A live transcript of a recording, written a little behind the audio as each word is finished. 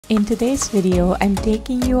In today's video, I'm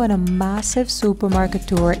taking you on a massive supermarket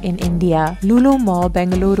tour in India. Lulu Mall,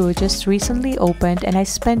 Bangalore just recently opened and I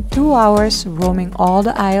spent 2 hours roaming all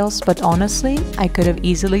the aisles, but honestly, I could have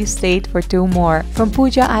easily stayed for 2 more. From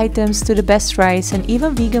puja items to the best rice and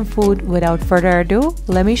even vegan food, without further ado,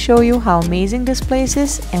 let me show you how amazing this place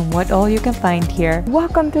is and what all you can find here.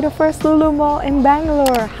 Welcome to the first Lulu Mall in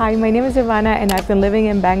Bangalore. Hi, my name is Ivana and I've been living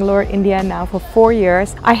in Bangalore, India now for 4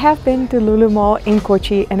 years. I have been to Lulu Mall in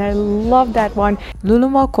Kochi and I love that one. Lulu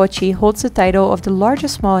Mall Kochi holds the title of the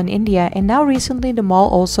largest mall in India, and now recently the mall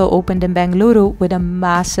also opened in Bangalore with a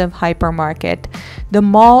massive hypermarket. The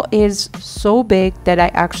mall is so big that I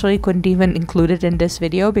actually couldn't even include it in this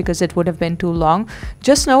video because it would have been too long.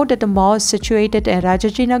 Just know that the mall is situated in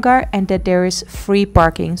Rajajinagar and that there is free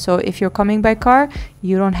parking. So if you're coming by car,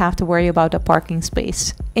 you don't have to worry about a parking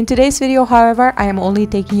space. In today's video, however, I am only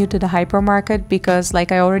taking you to the hypermarket because,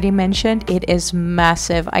 like I already mentioned, it is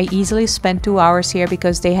massive. I easily spent 2 hours here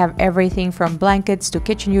because they have everything from blankets to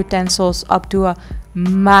kitchen utensils up to a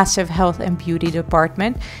massive health and beauty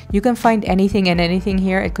department. You can find anything and anything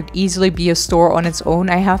here. It could easily be a store on its own,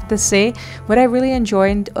 I have to say. What I really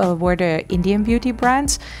enjoyed were the Indian beauty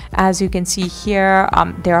brands. As you can see here,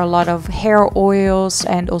 there are a lot of hair oils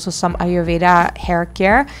and also some Ayurveda hair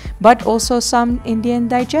care, but also some Indian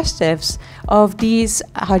digestives. Of these,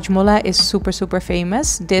 Hajmola is super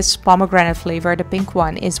famous. This pomegranate flavor, the pink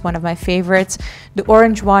one, is one of my favorites. The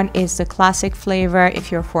orange one is the classic flavor. If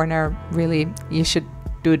you're a foreigner, really, you should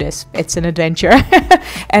do this. It's an adventure.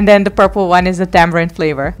 And then the purple one is the tamarind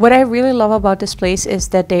flavor. What I really love about this place is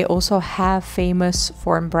that they also have famous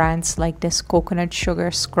foreign brands like this coconut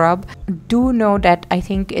sugar scrub. Do know that I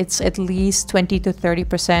think it's at least 20 to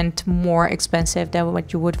 30% more expensive than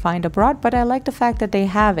what you would find abroad, but I like the fact that they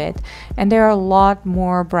have it. And there are a lot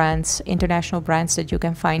more brands, international brands, that you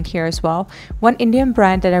can find here as well. One Indian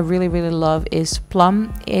brand that I really love is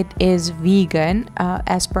Plum. It is vegan,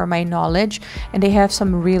 as per my knowledge, and they have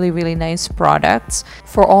some really nice products.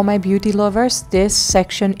 For all my beauty lovers, this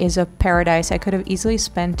section is a paradise. I could have easily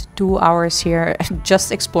spent 2 hours here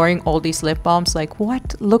just exploring all these lip balms. Like,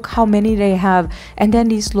 what? Look how many they have. And then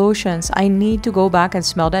these lotions. I need to go back and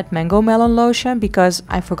smell that mango melon lotion because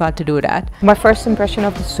I forgot to do that. My first impression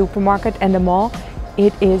of the supermarket and the mall,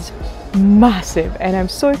 it is massive, and I'm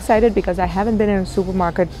so excited because I haven't been in a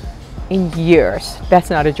supermarket in years. That's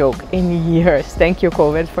not a joke, in years. Thank you,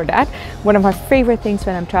 COVID, for that. One of my favorite things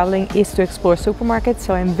when I'm traveling is to explore supermarkets,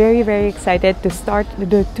 so I'm very excited to start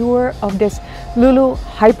the tour of this Lulu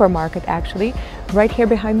hypermarket, actually, right here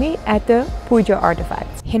behind me at the Puja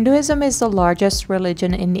artifacts. Hinduism is the largest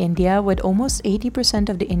religion in India, with almost 80%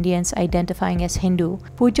 of the Indians identifying as Hindu.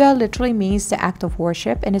 Puja literally means the act of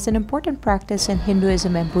worship and is an important practice in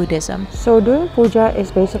Hinduism and Buddhism. So doing puja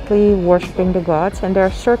is basically worshipping the gods, and there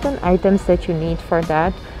are certain items that you need for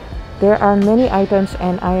that. There are many items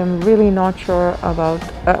and I am really not sure about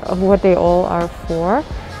what they all are for,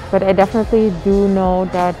 but I definitely do know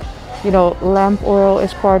that, you know, lamp oil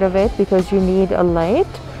is part of it because you need a light.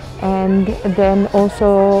 And then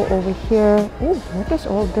also over here, oh, what is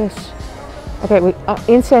all this? Okay,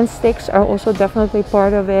 incense sticks are also definitely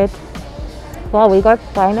part of it. Wow, we got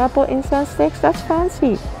pineapple incense sticks. That's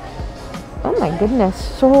fancy. Oh my goodness,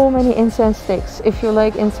 so many incense sticks. If you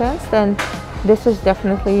like incense, then this is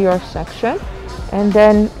definitely your section. And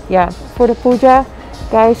then, yeah, for the puja,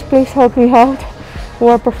 guys, please help me out who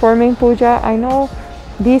are performing puja. I know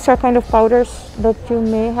these are kind of powders that you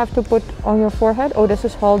may have to put on your forehead. Oh, this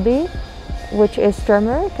is haldi, which is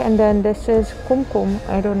turmeric, and then this is kumkum.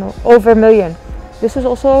 I don't know. Oh, vermilion. This is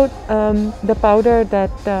also the powder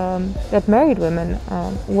that married women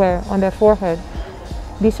wear on their forehead.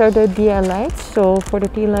 These are the diya lights. So for the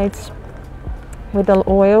tea lights with the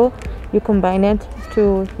oil, you combine it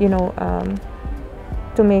to, you know,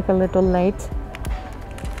 to make a little light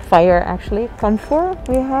fire. Actually, camphor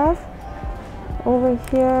we have over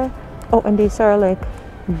here. Oh, and these are like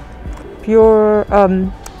pure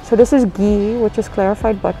so this is ghee, which is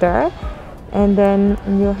clarified butter, and then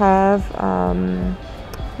you have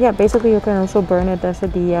yeah, basically you can also burn it as a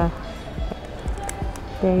diya.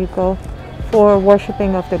 There you go, for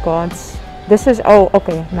worshipping of the gods. This is, oh,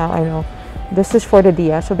 okay, now I know, this is for the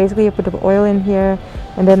diya. So basically you put the oil in here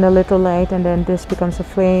and then a little light, and then this becomes a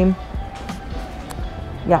flame.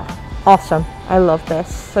 Yeah, awesome. I love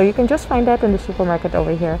this. So you can just find that in the supermarket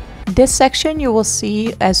over here. This section you will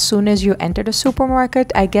see as soon as you enter the supermarket.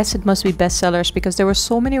 I guess it must be bestsellers because there were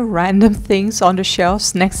so many random things on the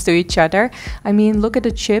shelves next to each other. I mean, look at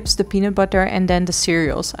the chips, the peanut butter, and then the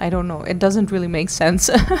cereals. I don't know, it doesn't really make sense.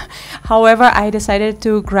 However, I decided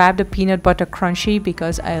to grab the peanut butter crunchy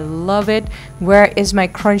because I love it. Where is my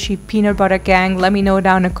crunchy peanut butter gang? Let me know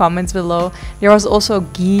down in the comments below. There was also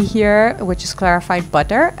ghee here, which is clarified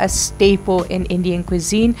butter, a staple in Indian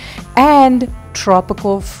cuisine, and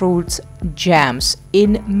tropical fruits jams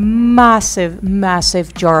in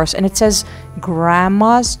massive jars, and it says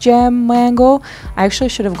grandma's jam mango. I actually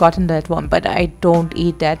should have gotten that one, but I don't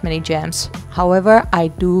eat that many jams. However, I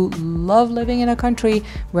do love living in a country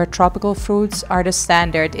where tropical fruits are the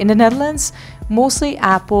standard. In the Netherlands, mostly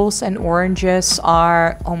apples and oranges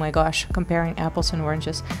are, oh my gosh, comparing apples and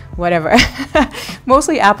oranges, whatever.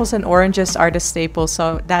 Mostly apples and oranges are the staple,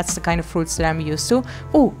 so that's the kind of fruits that I'm used to.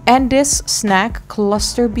 Oh, and this snack,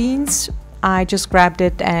 cluster beans, I just grabbed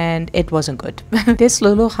it and it wasn't good. This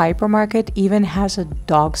Lulu hypermarket even has a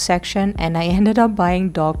dog section, and I ended up buying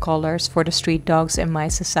dog collars for the street dogs in my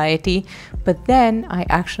society. But then I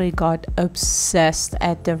actually got obsessed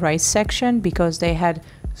at the rice section because they had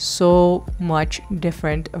so much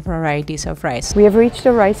different varieties of rice. We have reached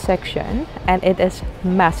the rice section and it is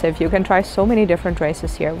massive. You can try so many different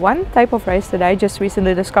rices here. One type of rice that I just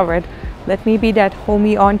recently discovered, let me be that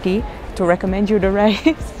homie auntie to recommend you the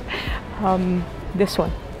rice. This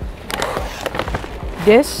one,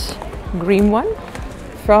 this green one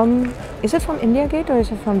from, is it from India Gate or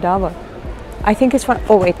is it from Dawa? I think it's from,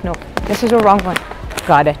 oh wait, no, this is the wrong one.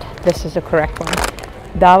 Got it, this is the correct one.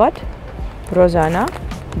 Dawat, Rosanna,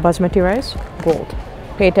 basmati rice, gold.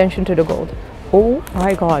 Pay attention to the gold. Oh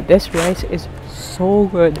my god, this rice is so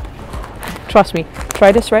good. Trust me,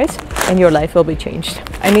 try this rice and your life will be changed.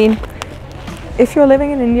 I mean, if you're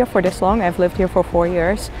living in India for this long, I've lived here for 4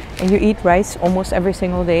 years, and you eat rice almost every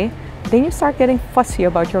single day, then you start getting fussy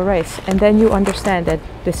about your rice, and then you understand that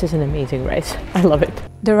this is an amazing rice. I love it.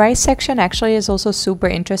 The rice section actually is also super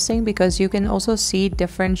interesting because you can also see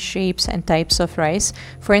different shapes and types of rice.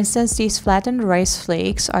 For instance, these flattened rice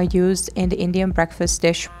flakes are used in the Indian breakfast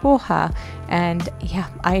dish poha, and yeah,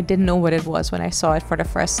 I didn't know what it was when I saw it for the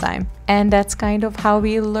first time. And that's kind of how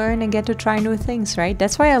we learn and get to try new things, right?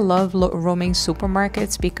 That's why I love roaming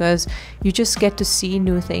supermarkets, because you just get to see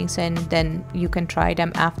new things and then you can try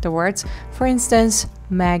them afterwards. For instance,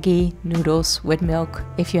 Maggi noodles with milk.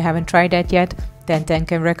 If you haven't tried that yet, 10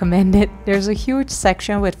 can recommend it. There's a huge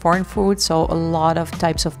section with foreign food, so a lot of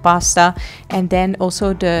types of pasta, and then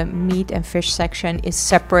also the meat and fish section is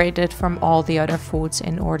separated from all the other foods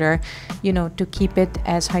in order, you know, to keep it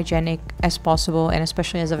as hygienic as possible, and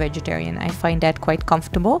especially as a vegetarian, I find that quite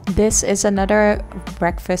comfortable. This is another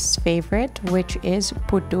breakfast favorite, which is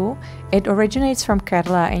puttu. It originates from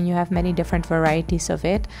Kerala and you have many different varieties of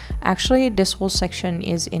it. Actually, this whole section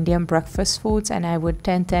is Indian breakfast foods, and I would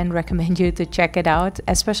 10 recommend you to check it out.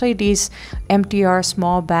 Especially these MTR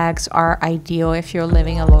small bags are ideal if you're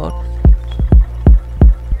living alone.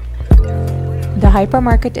 The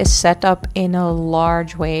hypermarket is set up in a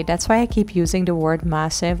large way. That's why I keep using the word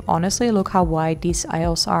massive. Honestly, look how wide these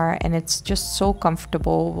aisles are, and it's just so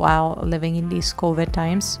comfortable while living in these COVID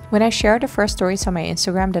times. When I shared the first stories on my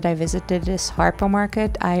Instagram that I visited this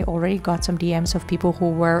hypermarket, I already got some DMs of people who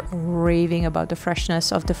were raving about the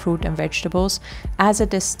freshness of the fruit and vegetables. As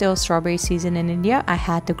it is still strawberry season in India, I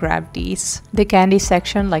had to grab these. The candy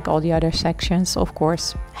section, like all the other sections, of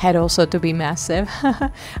course, had also to be massive.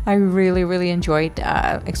 I really enjoyed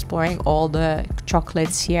exploring all the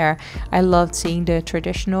chocolates here. I loved seeing the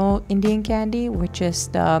traditional Indian candy, which is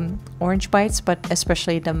the orange bites, but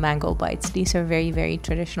especially the mango bites. These are very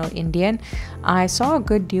traditional Indian. I saw a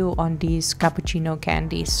good deal on these cappuccino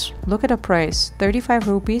candies. Look at the price, 35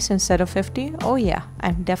 rupees instead of 50. Oh yeah,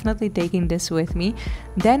 I'm definitely taking this with me.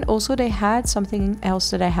 Then also they had something else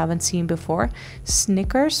that I haven't seen before,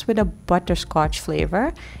 Snickers with a butterscotch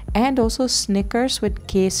flavor, and also Snickers with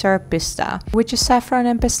Kesar Pista, which is saffron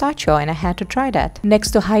and pistachio, and I had to try that.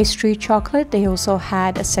 Next to high street chocolate, they also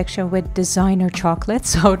had a section with designer chocolates,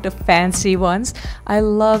 so the fancy ones. I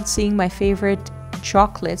loved seeing my favorite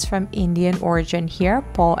chocolates from Indian origin here,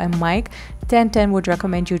 Paul and Mike. 10 would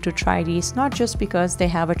recommend you to try these, not just because they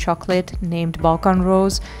have a chocolate named Balkan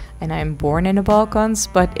Rose. and I'm born in the Balkans,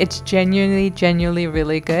 but it's genuinely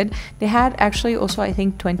really good. They had actually also, I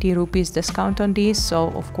think, 20 rupees discount on these, so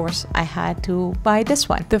of course I had to buy this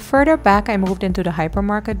one. The further back I moved into the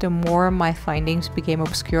hypermarket, the more my findings became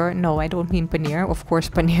obscure. No, I don't mean paneer. Of course,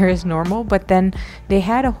 paneer is normal, but then they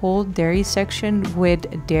had a whole dairy section with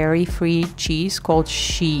dairy-free cheese called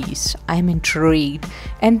cheese. I'm intrigued.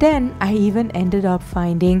 And then I even ended up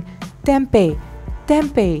finding tempeh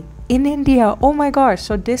in India. Oh my gosh,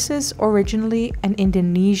 so this is originally an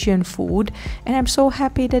Indonesian food, and I'm so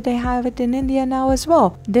happy that they have it in India now as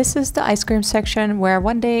well. This is the ice cream section, where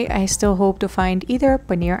one day I still hope to find either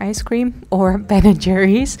paneer ice cream or Ben &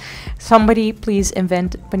 Jerry's. Somebody please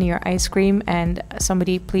invent paneer ice cream, and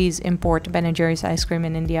somebody please import Ben & Jerry's ice cream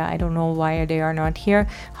in India. I don't know why they are not here.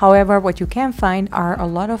 However, what you can find are a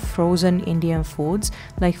lot of frozen Indian foods,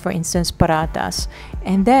 like for instance parathas.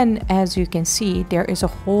 And then, as you can see, there is a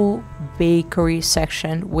whole bakery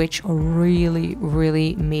section, which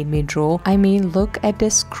really made me drool. I mean, look at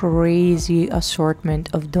this crazy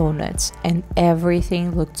assortment of donuts, and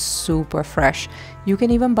everything looked super fresh. You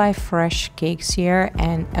can even buy fresh cakes here,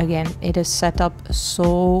 and again, it is set up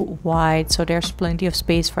so wide, so there's plenty of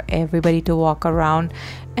space for everybody to walk around.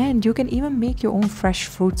 And you can even make your own fresh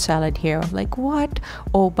fruit salad here. Like what?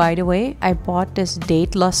 Oh, by the way, I bought this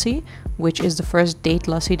date lassi, which is the first date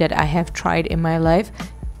lassi that I have tried in my life.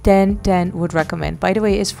 10 would recommend. By the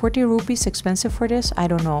way, is 40 rupees expensive for this? I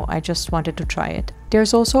don't know. I just wanted to try it.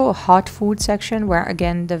 There's also a hot food section where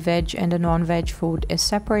again the veg and the non-veg food is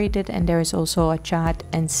separated, and there is also a chat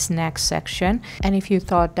and snack section. And if you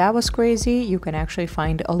thought that was crazy, you can actually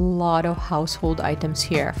find a lot of household items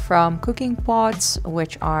here, from cooking pots,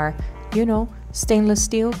 which are, you know, stainless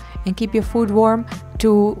steel and keep your food warm,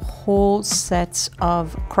 to whole sets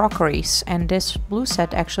of crockeries. And this blue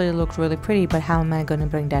set actually looked really pretty, but how am I gonna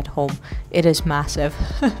bring that home? It is massive.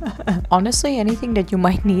 Honestly, anything that you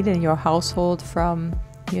might need in your household, from,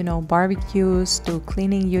 you know, barbecues to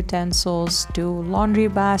cleaning utensils to laundry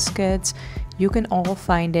baskets, you can all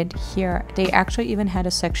find it here. They actually even had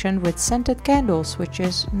a section with scented candles, which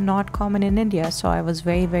is not common in India, so I was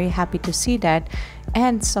very happy to see that.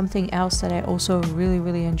 And something else that I also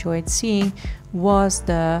really enjoyed seeing was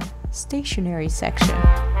the stationery section.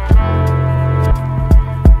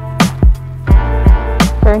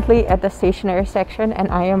 Currently at the stationery section, and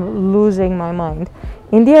I am losing my mind.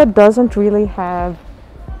 India doesn't really have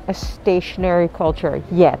a stationery culture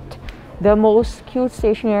yet. The most cute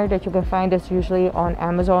stationery that you can find is usually on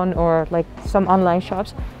Amazon or like some online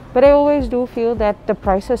shops, but I always do feel that the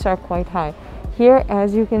prices are quite high. Here,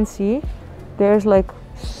 as you can see, there's like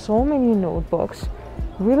so many notebooks,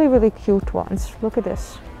 really cute ones. Look at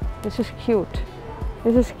this. This is cute.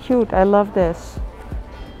 This is cute. I love this.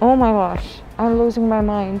 Oh my gosh, I'm losing my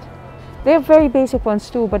mind. They have very basic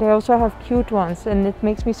ones too, but they also have cute ones, and it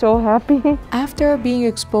makes me so happy. After being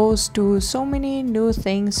exposed to so many new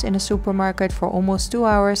things in a supermarket for almost 2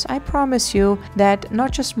 hours, I promise you that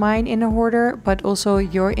not just mine inner hoarder, but also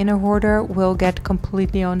your inner hoarder will get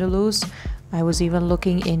completely on the loose. I was even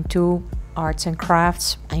looking into arts and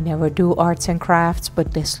crafts. I never do arts and crafts,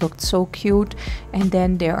 but this looked so cute. And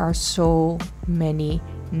then there are so many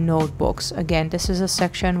notebooks. Again, this is a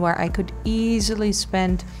section where I could easily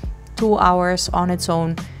spend 2 hours on its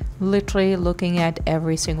own, literally looking at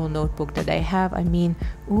every single notebook that I have. I mean,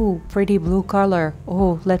 ooh, pretty blue color.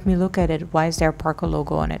 Oh, let me look at it. Why is there a Parker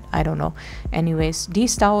logo on it? I don't know. Anyways,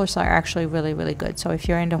 these towels are actually really good. So if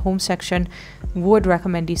you're in the home section, would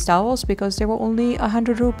recommend these towels, because they were only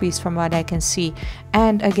 100 rupees from what I can see.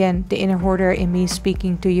 And again, the inner hoarder in me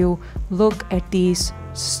speaking to you, look at these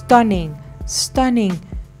stunning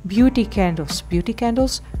beauty candles,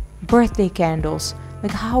 birthday candles.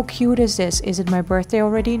 Like, how cute is this? Is it my birthday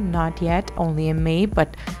already? Not yet, only in May,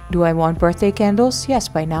 but do I want birthday candles? Yes,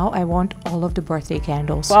 by now I want all of the birthday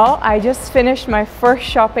candles. Well, I just finished my first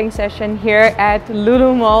shopping session here at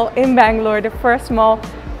Lulu Mall in Bangalore, the first mall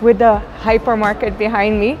with the hypermarket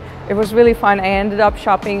behind me. It was really fun. I ended up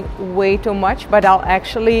shopping way too much, but I'll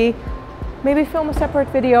actually maybe film a separate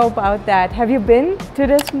video about that. Have you been to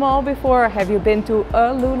this mall before? Have you been to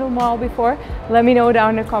a Lulu mall before? Let me know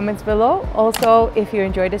down in the comments below. Also, if you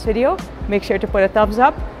enjoyed this video, make sure to put a thumbs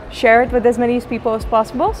up, share it with as many people as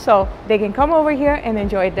possible so they can come over here and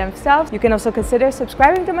enjoy it themselves. You can also consider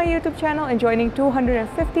subscribing to my YouTube channel and joining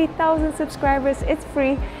 250,000 subscribers. It's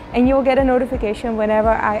free and you'll get a notification whenever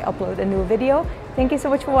I upload a new video. Thank you so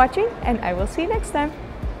much for watching, and I will see you next time.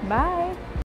 Bye!